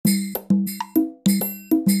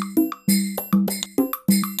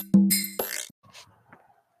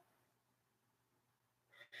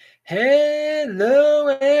Hello,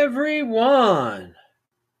 everyone.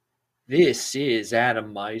 This is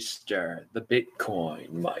Adam Meister, the Bitcoin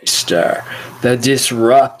Meister, the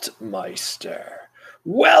Disrupt Meister.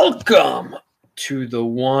 Welcome to the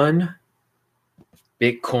One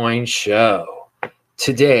Bitcoin Show.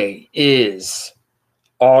 Today is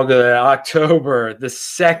October the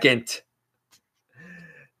 2nd,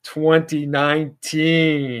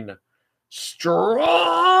 2019.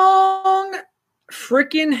 Strong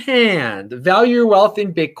freaking hand. Value your wealth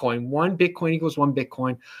in Bitcoin. One Bitcoin equals one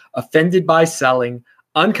Bitcoin. Offended by selling.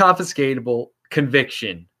 Unconfiscatable.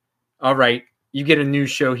 Conviction. All right. You get a new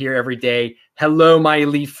show here every day. Hello, my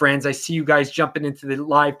elite friends. I see you guys jumping into the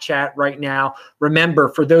live chat right now. Remember,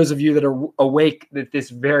 for those of you that are awake at this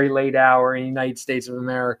very late hour in the United States of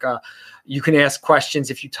America, you can ask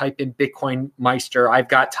questions if you type in Bitcoin Meister. I've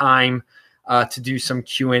got time to do some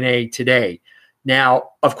Q&A today.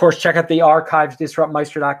 Now, of course, check out the archives,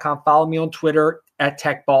 disruptmeister.com. Follow me on Twitter at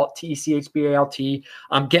TechBalt, TechBalt.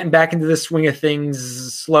 I'm getting back into the swing of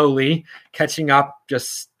things slowly, catching up.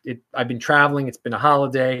 I've been traveling. It's been a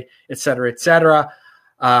holiday, et cetera, et cetera.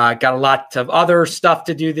 Got a lot of other stuff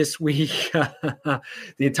to do this week. The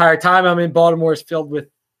entire time I'm in Baltimore is filled with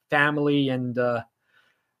family and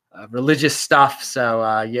religious stuff.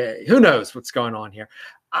 So, yeah, who knows what's going on here.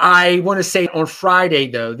 I want to say on Friday,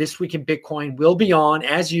 though, This Week in Bitcoin will be on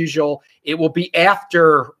as usual. It will be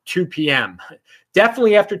after 2 p.m.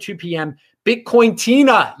 Definitely after 2 p.m. Bitcoin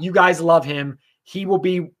Tina, you guys love him. He will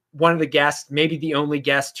be one of the guests, maybe the only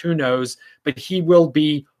guest, who knows, but he will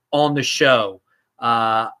be on the show.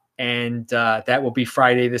 And that will be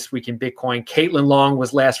Friday, This Week in Bitcoin. Caitlin Long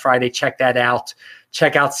was last Friday. Check that out.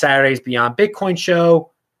 Check out Saturday's Beyond Bitcoin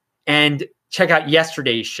show and check out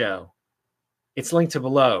yesterday's show. It's linked to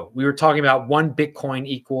below. We were talking about one Bitcoin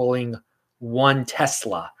equaling one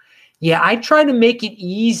Tesla. Yeah, I try to make it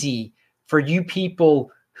easy for you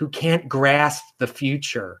people who can't grasp the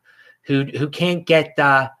future, who can't get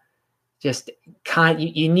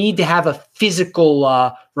you need to have a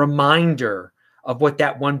physical reminder of what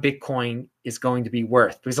that one Bitcoin is going to be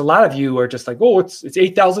worth. Because a lot of you are just like, oh, it's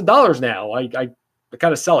 $8,000 now. I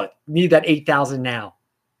gotta sell it. Need that $8,000 now.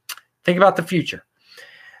 Think about the future.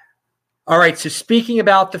 All right, so speaking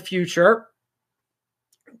about the future,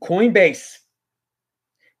 Coinbase.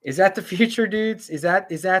 Is that the future, dudes? Is that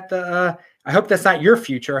the I hope that's not your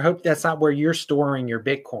future. I hope that's not where you're storing your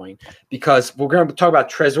Bitcoin, because we're going to talk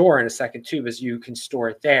about Trezor in a second too, as you can store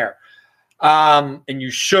it there. And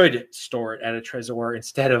you should store it at a Trezor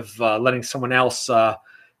instead of letting someone else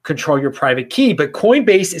control your private key. But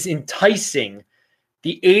Coinbase is enticing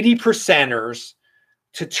the 80%ers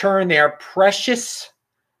to turn their precious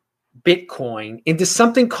Bitcoin into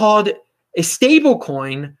something called a stable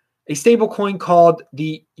coin called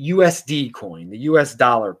the USD coin, the US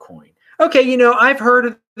dollar coin. Okay, I've heard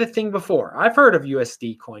of the thing before. I've heard of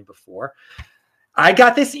USD coin before. I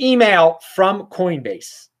got this email from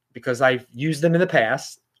Coinbase because I've used them in the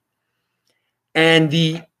past. And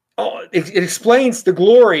it explains the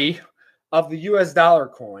glory of the US dollar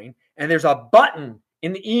coin. And there's a button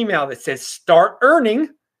in the email that says start earning.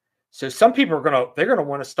 So some people are going to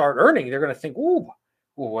want to start earning. They're going to think, ooh,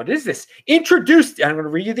 what is this? I'm going to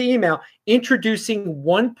read you the email. Introducing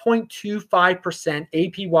 1.25%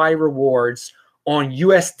 APY rewards on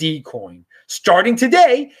USD coin. Starting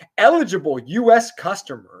today, eligible US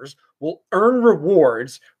customers will earn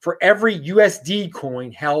rewards for every USD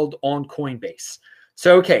coin held on Coinbase.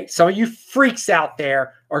 So, okay, some of you freaks out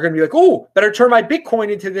there are going to be like, oh, better turn my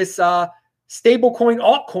Bitcoin into this stablecoin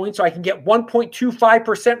altcoin so I can get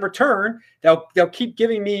 1.25% return. They'll keep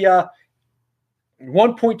giving me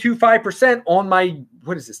 1.25% on my,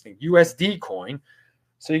 what is this thing? USD coin.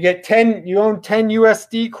 So you own 10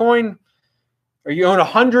 USD coin, or you own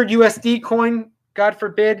 100 USD coin, God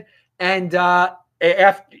forbid. And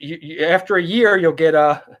after a year, you'll get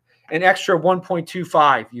an extra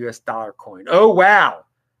 1.25 US dollar coin. Oh, wow.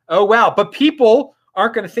 But people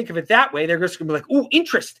aren't going to think of it that way. They're just going to be like, ooh,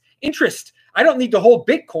 interest. I don't need to hold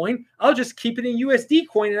Bitcoin. I'll just keep it in USD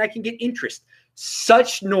coin and I can get interest.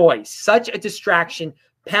 Such noise, such a distraction.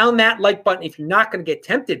 Pound that like button if you're not going to get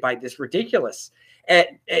tempted by this ridiculousness.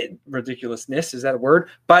 Ridiculousness, is that a word?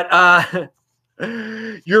 But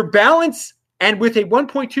your balance, and with a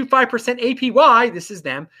 1.25% APY, this is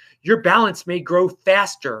them, your balance may grow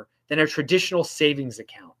faster than a traditional savings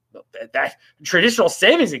account. That traditional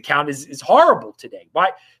savings account is horrible today.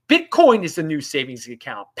 Why? Bitcoin is the new savings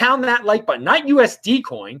account. Pound that like button. Not USD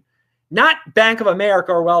coin, not Bank of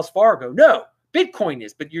America or Wells Fargo. No, Bitcoin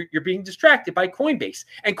is. But you're being distracted by Coinbase.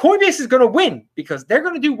 And Coinbase is going to win because they're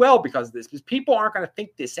going to do well because of this. Because people aren't going to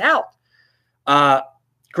think this out.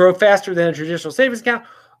 grow faster than a traditional savings account.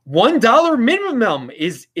 $1 minimum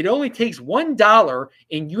is it only takes $1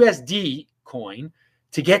 in USD coin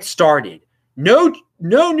to get started. No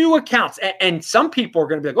new accounts. And some people are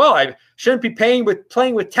going to be like, well, I shouldn't be playing with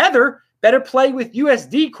Tether. Better play with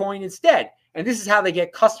USD coin instead. And this is how they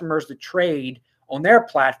get customers to trade on their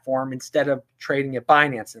platform instead of trading at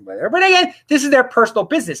Binance and whatever. But again, this is their personal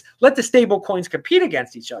business. Let the stable coins compete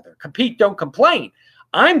against each other. Compete, don't complain.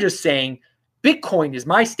 I'm just saying Bitcoin is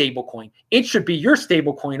my stable coin. It should be your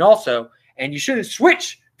stable coin also. And you shouldn't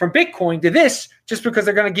switch from Bitcoin to this just because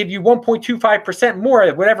they're going to give you 1.25% more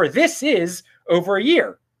of whatever this is over a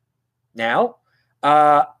year. Now,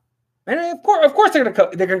 and of course, they're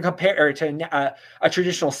going to compare it to a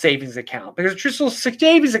traditional savings account because a traditional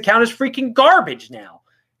savings account is freaking garbage now.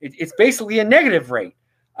 It's basically a negative rate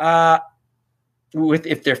with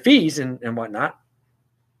if their fees and whatnot.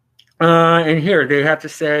 And here they have to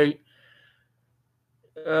say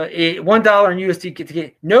 $1 in USD to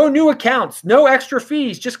get no new accounts, no extra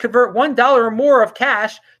fees. Just convert $1 or more of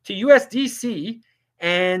cash to USDC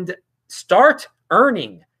and start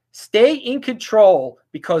earning. Stay in control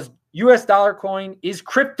because US dollar coin is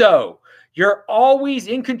crypto. You're always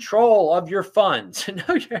in control of your funds.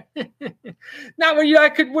 No, you're not when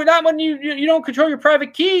you don't control your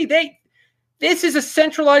private key. This is a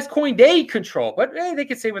centralized coin they control, but they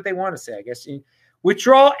can say what they want to say, I guess.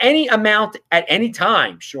 Withdraw any amount at any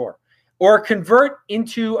time, sure, or convert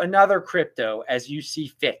into another crypto as you see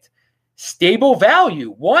fit. Stable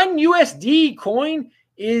value. One USD coin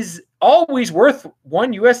is always worth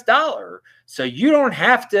 $1 so you don't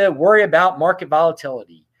have to worry about market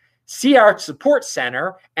volatility. See our support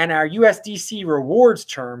center and our USDC rewards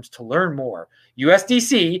terms to learn more.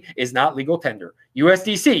 USDC is not legal tender.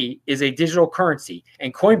 USDC is a digital currency,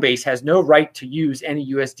 and Coinbase has no right to use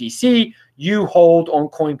any USDC you hold on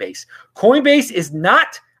Coinbase. Coinbase is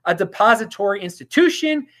not a depository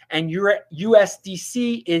institution, and your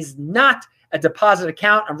USDC is not a deposit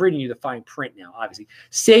account. I'm reading you the fine print now, obviously.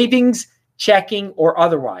 Savings, checking, or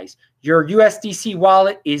otherwise. Your USDC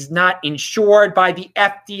wallet is not insured by the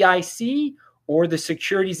FDIC or the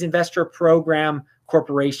Securities Investor Program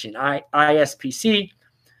Corporation, ISPC.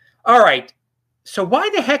 All right. So why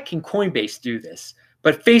the heck can Coinbase do this,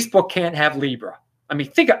 but Facebook can't have Libra? I mean,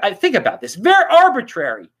 think about this. Very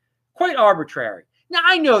arbitrary, quite arbitrary. Now,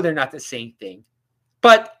 I know they're not the same thing,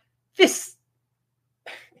 but this,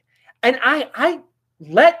 and I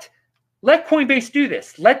let Coinbase do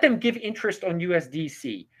this. Let them give interest on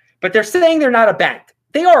USDC. But they're saying they're not a bank.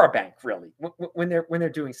 They are a bank, really, when they're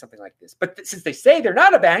doing something like this. But since they say they're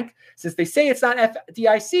not a bank, since they say it's not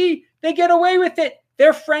FDIC, they get away with it.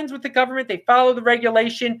 They're friends with the government. They follow the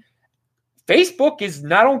regulation. Facebook is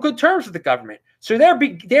not on good terms with the government. So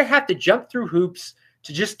they have to jump through hoops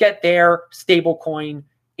to just get their stable coin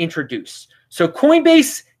introduced. So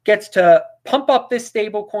Coinbase gets to pump up this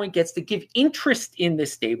stable coin, gets to give interest in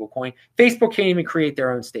this stable coin. Facebook can't even create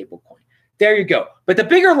their own stable coin. There you go. But the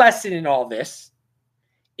bigger lesson in all this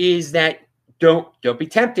is that don't be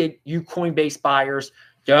tempted, you Coinbase buyers.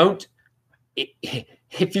 Don't.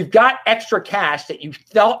 If you've got extra cash that you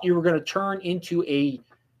thought you were going to turn into a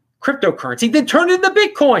cryptocurrency, then turn it into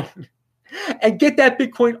Bitcoin and get that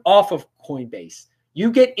Bitcoin off of Coinbase.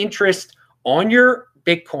 You get interest on your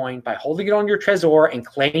Bitcoin by holding it on your Trezor and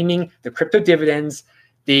claiming the crypto dividends,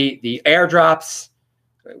 the airdrops,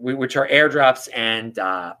 which are airdrops and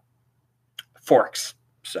forks.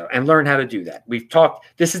 So, and learn how to do that. We've talked,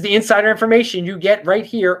 this is the insider information you get right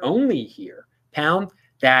here, only here. Pound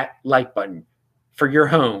that like button for your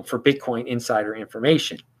home for Bitcoin insider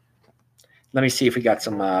information. Let me see if we got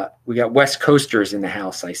some, we got West Coasters in the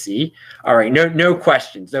house, I see. All right, no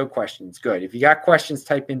questions, no questions. Good. If you got questions,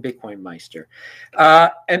 type in Bitcoin Meister.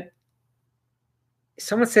 And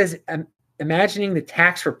someone says, imagining the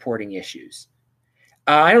tax reporting issues.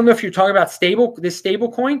 I don't know if you're talking about this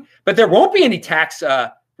stable coin, but there won't be any tax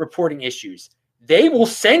reporting issues. They will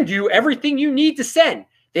send you everything you need to send.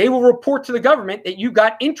 They will report to the government that you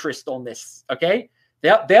got interest on this, okay?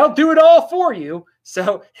 They'll do it all for you.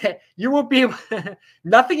 So you won't be able,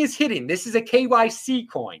 nothing is hidden. This is a KYC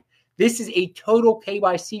coin. This is a total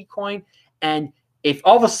KYC coin. And if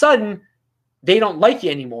all of a sudden they don't like you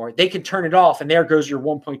anymore, they can turn it off and there goes your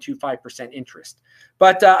 1.25% interest.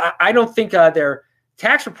 But I don't think their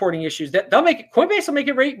tax reporting issues, that they'll make it, Coinbase will make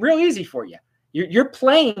it real easy for you. You're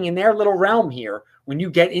playing in their little realm here when you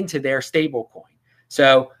get into their stable coin.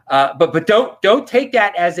 So, but don't take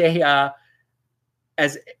that as a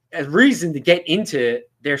reason to get into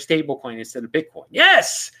their stable coin instead of Bitcoin.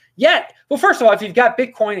 Yes. Yeah. Well, first of all, if you've got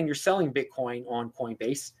Bitcoin and you're selling Bitcoin on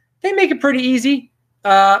Coinbase, they make it pretty easy.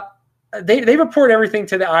 they report everything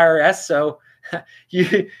to the IRS. So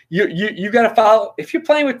you got to follow. If you're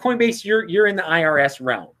playing with Coinbase, you're in the IRS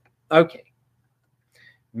realm. Okay.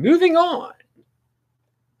 Moving on.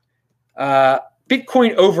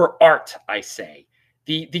 Bitcoin over art, I say.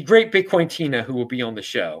 The great Bitcoin Tina, who will be on the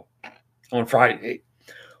show on Friday.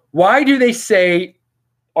 Why do they say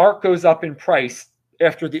art goes up in price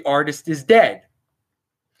after the artist is dead?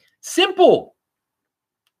 Simple.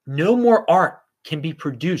 No more art can be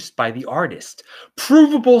produced by the artist.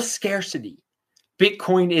 Provable scarcity.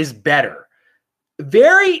 Bitcoin is better.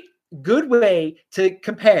 Very good way to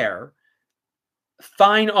compare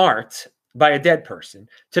fine art by a dead person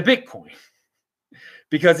to Bitcoin.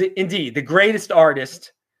 Because indeed, the greatest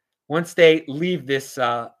artist, once they leave this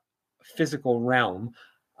physical realm,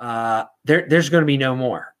 there's going to be no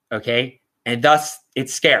more, okay? And thus,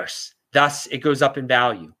 it's scarce. Thus, it goes up in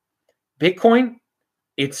value. Bitcoin,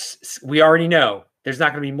 we already know there's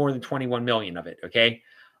not going to be more than 21 million of it, okay?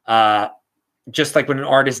 Just like when an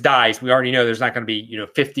artist dies, we already know there's not going to be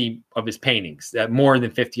 50 of his paintings, more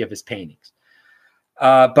than 50 of his paintings.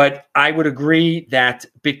 But I would agree that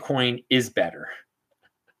Bitcoin is better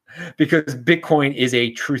because Bitcoin is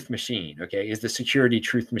a truth machine, okay? Is the security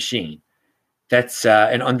truth machine. That's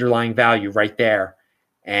an underlying value right there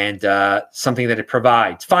and something that it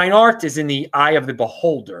provides. Fine art is in the eye of the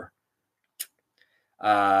beholder,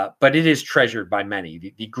 but it is treasured by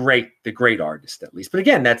many, the great artist at least. But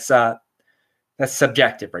again, that's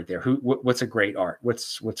subjective right there. What's a great art?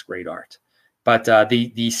 What's great art? But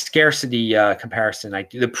the scarcity comparison,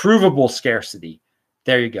 the provable scarcity,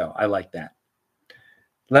 there you go. I like that.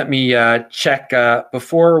 Let me check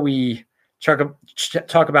before we talk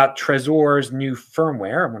about Trezor's new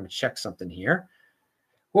firmware. I'm going to check something here.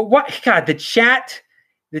 Well, the chat.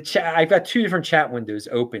 I've got two different chat windows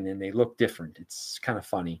open and they look different. It's kind of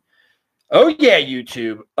funny. Oh yeah,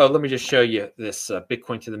 YouTube. Oh, let me just show you this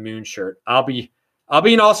Bitcoin to the Moon shirt. I'll be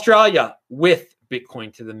in Australia with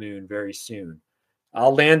Bitcoin to the Moon very soon.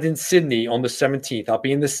 I'll land in Sydney on the 17th. I'll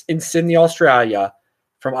be in Sydney, Australia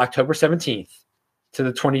from October 17th to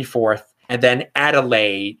the 24th, and then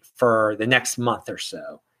Adelaide for the next month or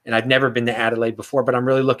so. And I've never been to Adelaide before, but I'm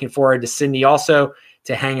really looking forward to Sydney also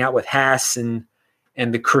to hang out with Haas and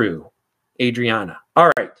the crew, Adriana. All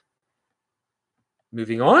right.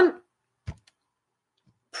 Moving on.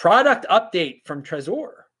 Product update from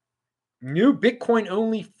Trezor. New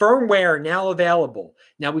Bitcoin-only firmware now available.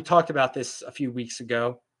 Now, we talked about this a few weeks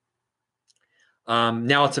ago.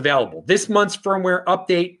 Now it's available. This month's firmware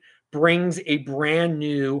update brings a brand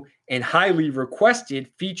new and highly requested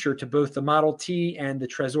feature to both the Model T and the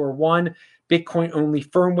Trezor One Bitcoin-only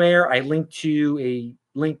firmware. I linked to a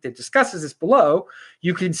link that discusses this below.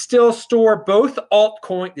 You can still store both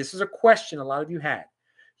altcoins. This is a question a lot of you had.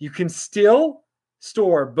 You can still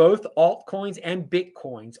store both altcoins and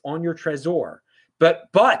Bitcoins on your Trezor.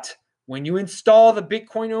 But when you install the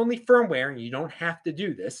Bitcoin-only firmware, and you don't have to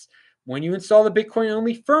do this, when you install the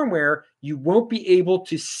Bitcoin-only firmware, you won't be able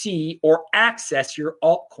to see or access your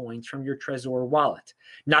altcoins from your Trezor wallet.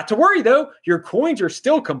 Not to worry, though. Your coins are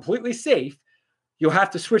still completely safe. You'll have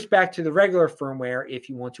to switch back to the regular firmware if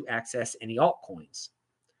you want to access any altcoins.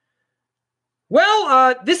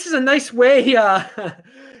 Well, this is a nice way.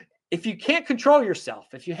 If you can't control yourself,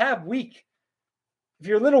 if you're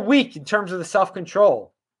a little weak in terms of the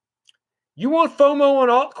self-control, you won't FOMO on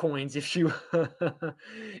altcoins if you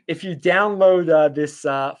if you download this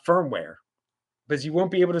firmware, because you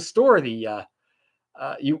won't be able to store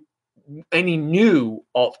any new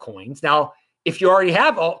altcoins. Now, if you already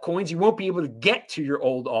have altcoins, you won't be able to get to your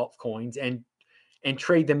old altcoins and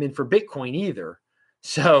trade them in for Bitcoin either.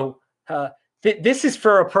 So this is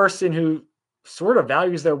for a person who sort of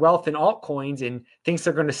values their wealth in altcoins and thinks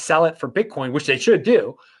they're going to sell it for Bitcoin, which they should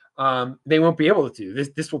do. They won't be able to do.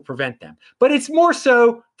 This will prevent them. But it's more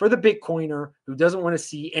so for the Bitcoiner who doesn't want to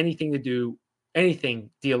see anything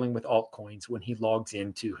dealing with altcoins when he logs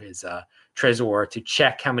into his Trezor to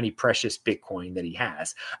check how many precious Bitcoin that he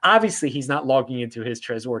has. Obviously, he's not logging into his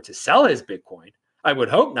Trezor to sell his Bitcoin. I would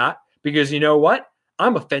hope not, because you know what?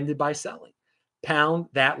 I'm offended by selling. Pound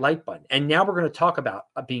that like button. And now we're going to talk about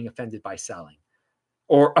being offended by selling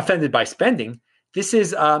or offended by spending. This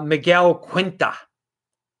is Miguel Cuneta,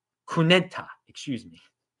 excuse me.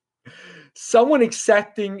 Someone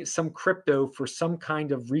accepting some crypto for some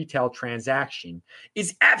kind of retail transaction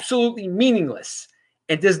is absolutely meaningless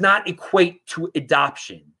and does not equate to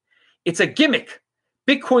adoption. It's a gimmick.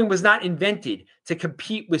 Bitcoin was not invented to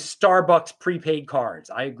compete with Starbucks prepaid cards.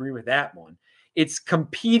 I agree with that one. It's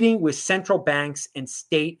competing with central banks and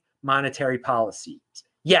state monetary policies.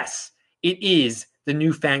 Yes, it is the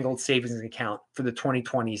newfangled savings account for the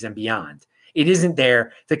 2020s and beyond. It isn't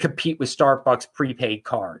there to compete with Starbucks prepaid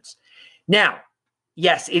cards. Now,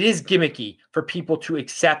 yes, it is gimmicky for people to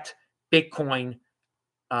accept Bitcoin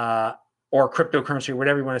or cryptocurrency, or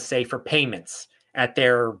whatever you want to say, for payments at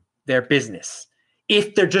their business,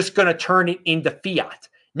 if they're just going to turn it into fiat.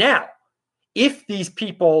 Now, if these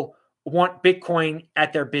people want Bitcoin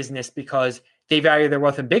at their business because they value their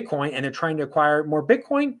wealth in Bitcoin and they're trying to acquire more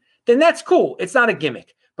Bitcoin, then that's cool. It's not a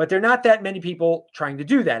gimmick. But there are not that many people trying to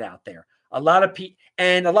do that out there. A lot of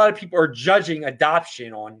people are judging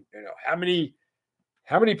adoption on, how many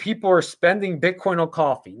people are spending Bitcoin on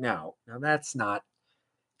coffee. No, that's not.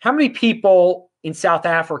 How many people in South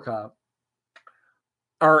Africa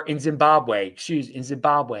are in Zimbabwe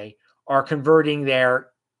are converting their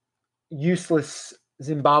useless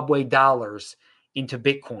Zimbabwe dollars into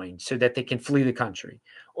Bitcoin so that they can flee the country,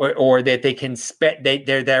 or that they can spend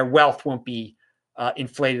their wealth won't be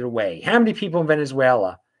inflated away? How many people in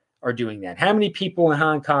Venezuela are doing that? How many people in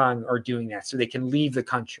Hong Kong are doing that so they can leave the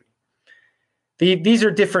country? These are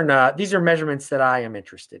different. These are measurements that I am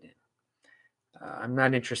interested in. I'm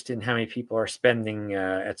not interested in how many people are spending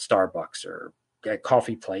at Starbucks or at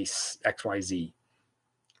coffee place XYZ.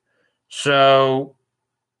 So,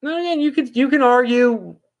 again, you can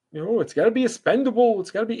argue, it's got to be spendable.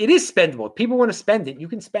 It is spendable. If people want to spend it, you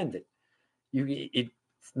can spend it.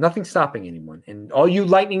 Nothing's stopping anyone. And all you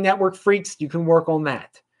Lightning Network freaks, you can work on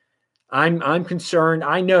that. I'm concerned.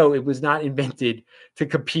 I know it was not invented to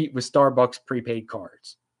compete with Starbucks prepaid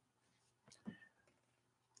cards.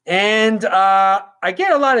 And I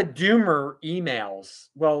get a lot of doomer emails.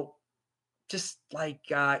 Well, just like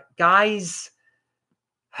guys,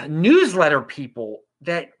 newsletter people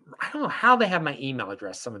that I don't know how they have my email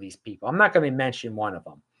address. Some of these people, I'm not going to mention one of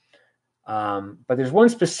them, but there's one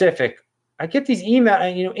specific. I get these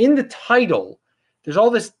emails, in the title, there's all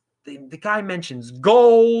this. The guy mentions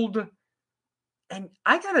gold, and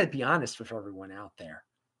I got to be honest with everyone out there.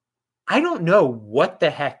 I don't know what the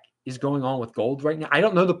heck is going on with gold right now. I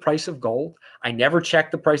don't know the price of gold. I never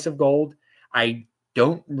check the price of gold. I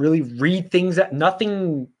don't really read things that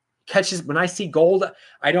nothing catches. When I see gold,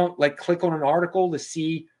 I don't click on an article to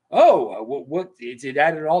see, what is it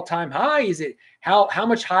at an all-time high? Is it how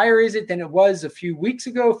much higher is it than it was a few weeks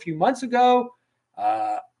ago, a few months ago?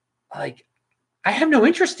 I have no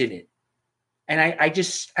interest in it. And I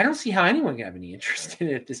don't see how anyone can have any interest in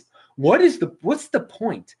it. What's the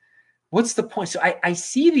point? What's the point? So I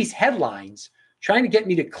see these headlines trying to get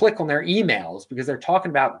me to click on their emails because they're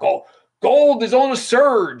talking about gold. Gold is on a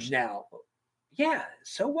surge now. Yeah,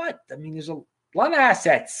 so what? I mean, there's a lot of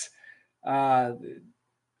assets.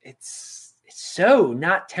 It's so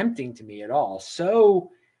not tempting to me at all.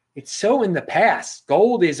 So it's so in the past.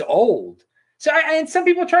 Gold is old. So and some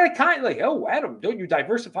people try to Adam, don't you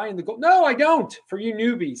diversify in the gold? No, I don't. For you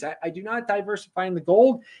newbies, I do not diversify in the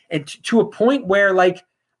gold, and to a point where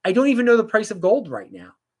I don't even know the price of gold right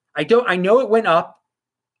now. I know it went up.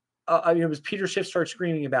 It was Peter Schiff started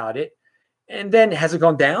screaming about it. And then has it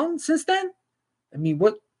gone down since then? I mean,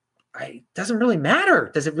 it doesn't really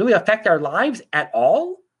matter. Does it really affect our lives at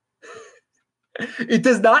all? It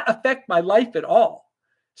does not affect my life at all.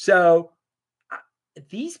 So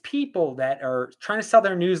these people that are trying to sell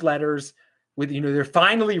their newsletters with, they're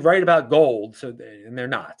finally right about gold. And they're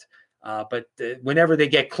not. But whenever they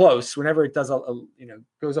get close, whenever it does,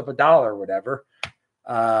 goes up $1 or whatever,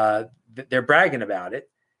 they're bragging about it.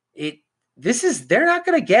 They're not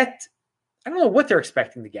going to get. I don't know what they're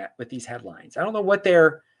expecting to get with these headlines. I don't know what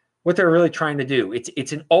they're really trying to do.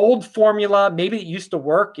 It's an old formula. Maybe it used to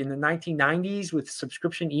work in the 1990s with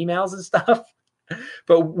subscription emails and stuff,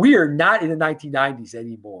 but we are not in the 1990s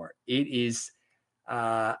anymore. It is.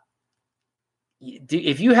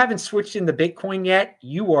 If you haven't switched into Bitcoin yet,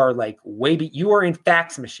 you are you are in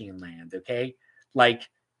fax machine land. Okay,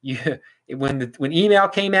 when email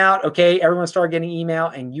came out, okay, everyone started getting email,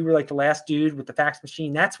 and you were the last dude with the fax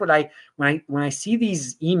machine. That's what when I see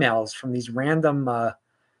these emails from these random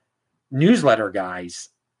newsletter guys,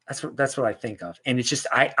 that's what I think of, and it's just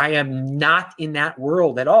I am not in that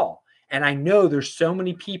world at all, and I know there's so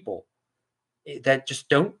many people that just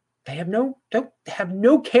don't have no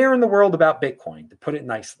care in the world about Bitcoin, to put it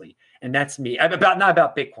nicely, and that's me. Not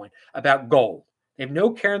about Bitcoin, about gold. They have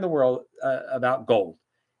no care in the world about gold.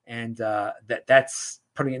 And that's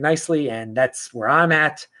putting it nicely, and that's where I'm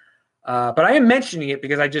at. But I am mentioning it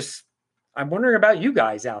because I'm wondering about you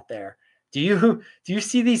guys out there. Do you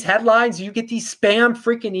see these headlines? Do you get these spam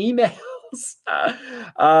freaking emails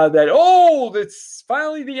that it's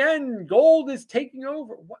finally the end. Gold is taking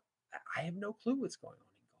over. What? I have no clue what's going on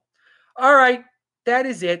in gold. All right, that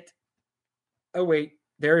is it. Oh, wait,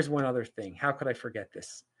 there is one other thing. How could I forget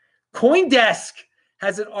this? CoinDesk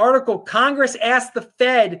has an article. Congress asked the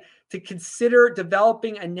Fed to consider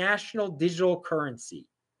developing a national digital currency.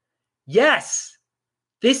 Yes,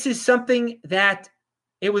 this is something that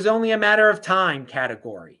it was only a matter of time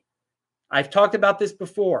category. I've talked about this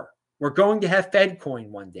before. We're going to have FedCoin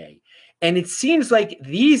one day. And it seems like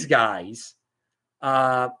these guys,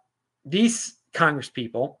 these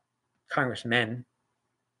congressmen,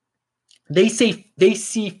 they see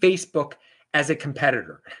Facebook as a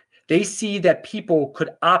competitor. They see that people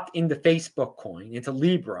could opt into Facebook coin, into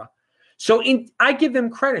Libra. So I give them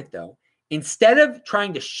credit, though. Instead of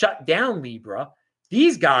trying to shut down Libra,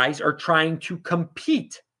 these guys are trying to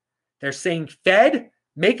compete. They're saying, Fed,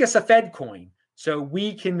 make us a Fed coin so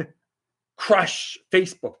we can crush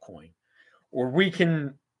Facebook coin. Or we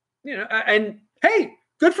can, and hey,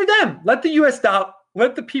 good for them. Let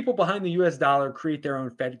the people behind the US dollar create their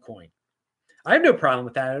own Fed coin. I have no problem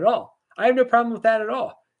with that at all.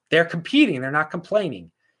 They're competing. They're not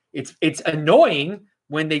complaining. It's annoying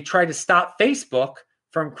when they try to stop Facebook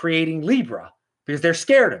from creating Libra because they're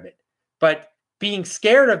scared of it. But being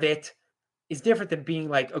scared of it is different than being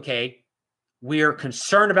like, okay, we're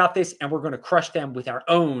concerned about this and we're going to crush them with our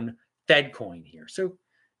own Fed coin here. So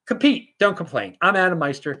compete. Don't complain. I'm Adam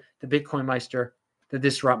Meister, the Bitcoin Meister, the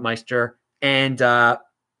Disrupt Meister. And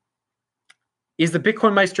is the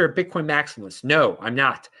Bitcoin Meister a Bitcoin maximalist? No, I'm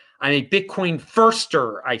not. I'm a Bitcoin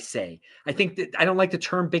firster, I say. I think that I don't like the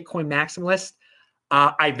term Bitcoin maximalist.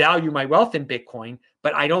 I value my wealth in Bitcoin,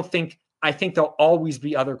 but I think there'll always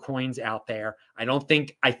be other coins out there. I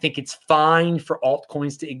think it's fine for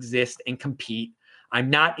altcoins to exist and compete. I'm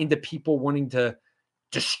not into people wanting to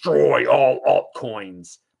destroy all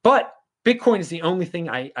altcoins, but Bitcoin is the only thing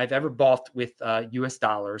I've ever bought with US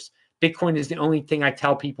dollars. Bitcoin is the only thing I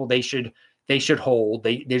tell people they should hold.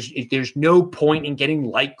 There's no point in getting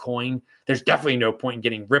Litecoin. There's definitely no point in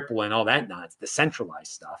getting Ripple and all that nonsense, the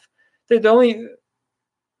centralized stuff. The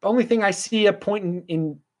only thing I see a point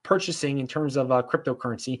in purchasing in terms of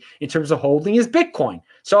cryptocurrency, in terms of holding, is Bitcoin.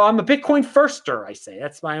 So I'm a Bitcoin firster, I say.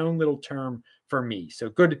 That's my own little term for me. So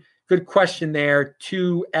good question there.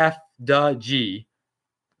 2F the G.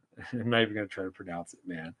 I'm not even going to try to pronounce it,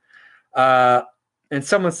 man. And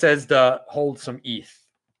someone says to hold some ETH.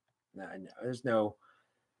 No, there's no.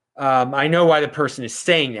 I know why the person is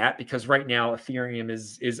saying that, because right now Ethereum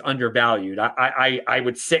is undervalued. I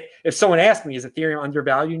would say, if someone asked me, is Ethereum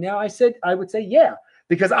undervalued now? I would say yeah,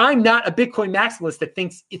 because I'm not a Bitcoin maximalist that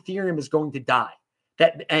thinks Ethereum is going to die.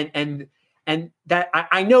 That and that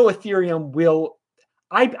I know Ethereum will.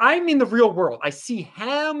 I'm in the real world. I see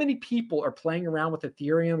how many people are playing around with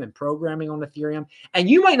Ethereum and programming on Ethereum, and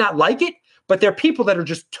you might not like it, but there are people that are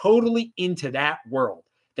just totally into that world.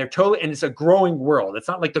 They're totally, and it's a growing world. It's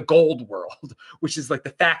not like the gold world, which is like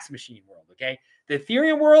the fax machine world. Okay, the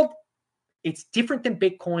Ethereum world, it's different than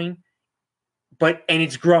Bitcoin, and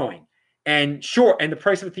it's growing. And sure, and the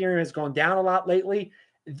price of Ethereum has gone down a lot lately,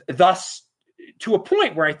 thus to a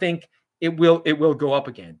point where I think it will go up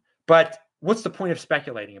again. But what's the point of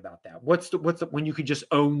speculating about that? What's the when you could just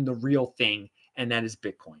own the real thing, and that is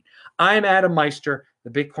Bitcoin. I'm Adam Meister, the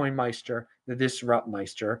Bitcoin Meister, the Disrupt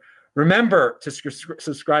Meister. Remember to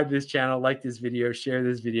subscribe to this channel, like this video, share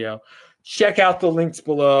this video. Check out the links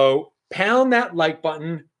below. Pound that like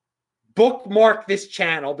button. Bookmark this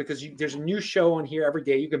channel, because there's a new show on here every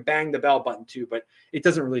day. You can bang the bell button too, but it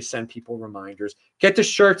doesn't really send people reminders. Get the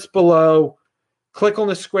shirts below. Click on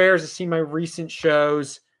the squares to see my recent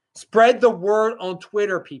shows. Spread the word on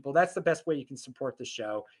Twitter, people. That's the best way you can support the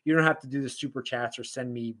show. You don't have to do the super chats or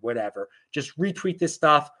send me whatever. Just retweet this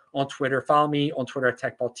stuff on Twitter. Follow me on Twitter at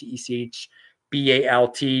TechBalt,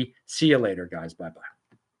 TechBalt. See you later, guys. Bye-bye.